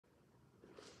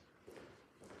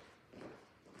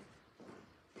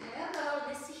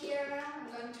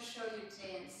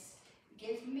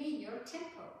Give me your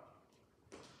tempo.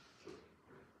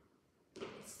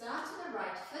 It starts with the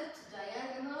right foot,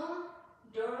 diagonal,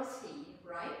 Dorothy,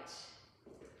 right,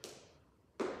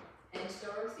 and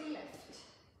Dorothy, left.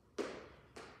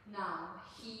 Now,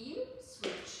 heel,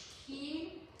 switch, heel,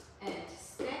 and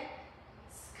step,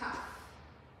 scuff.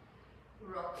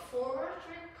 Rock forward,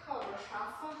 recover,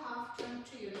 shuffle, half turn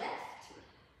to your left,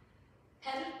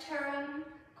 pedal turn,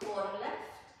 quarter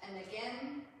left, and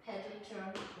again, pedal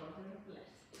turn, quarter left.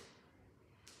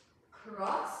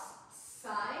 Cross,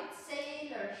 side,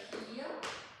 sailor, heel,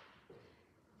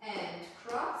 and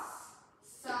cross,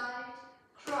 side,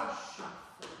 cross,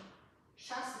 shuffle.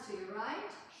 Chasse to your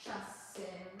right, chasse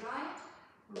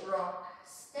right, rock,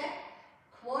 step,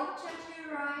 quarter turn to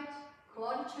your right,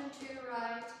 quarter turn to your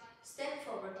right, step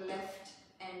forward left,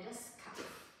 and a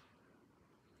scuff.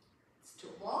 It's 2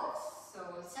 walls, so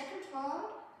second wall,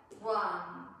 1,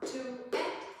 2,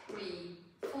 and 3,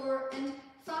 4, and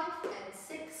 5, and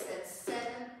 6, and 7,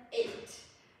 8.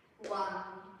 1,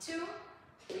 2,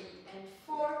 3, and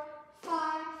 4,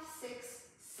 5, 6,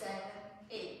 7,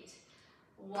 8.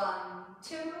 1,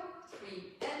 2, 3,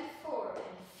 and 4,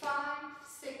 and 5,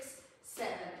 6,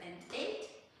 7, and 8.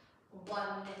 1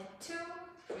 and 2,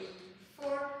 3,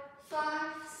 4, 5,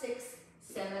 6,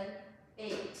 7,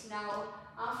 8. Now,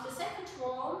 after second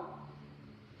wall,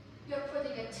 you're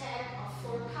putting a tag of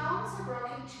 4 counts of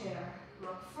rocking chair.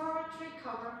 Rock forward,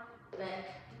 recover,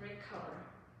 back, recover.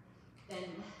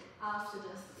 Then, after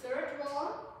the third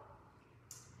wall,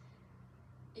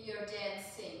 you're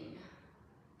dancing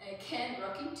again,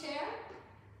 rocking chair,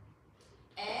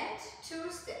 and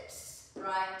 2 steps,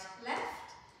 right,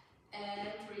 left, and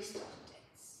restart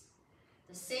dance.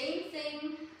 The same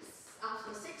thing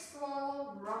after the 6th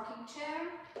wall, rocking chair,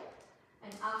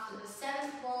 and after the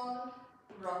 7th wall,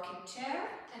 rocking chair,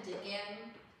 and again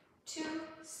 2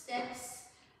 steps,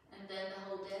 and then the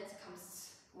whole dance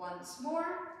comes once more,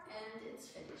 and it's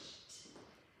finished.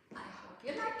 I hope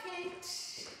you like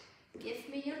it. Give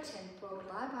me your tempo.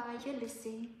 Bye bye, your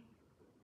Lizzy.